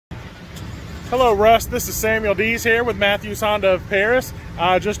Hello, Russ. This is Samuel Dees here with Matthews Honda of Paris.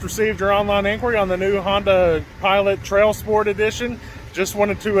 I just received your online inquiry on the new Honda Pilot Trail Sport Edition. Just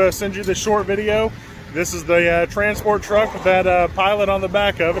wanted to send you this short video. This is the transport truck with that Pilot on the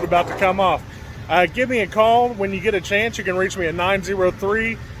back of it about to come off. Give me a call when you get a chance. You can reach me at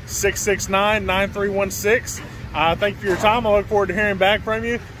 903-669-9316. Thank you for your time. I look forward to hearing back from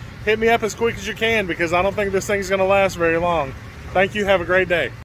you. Hit me up as quick as you can because I don't think this thing's going to last very long. Thank you. Have a great day.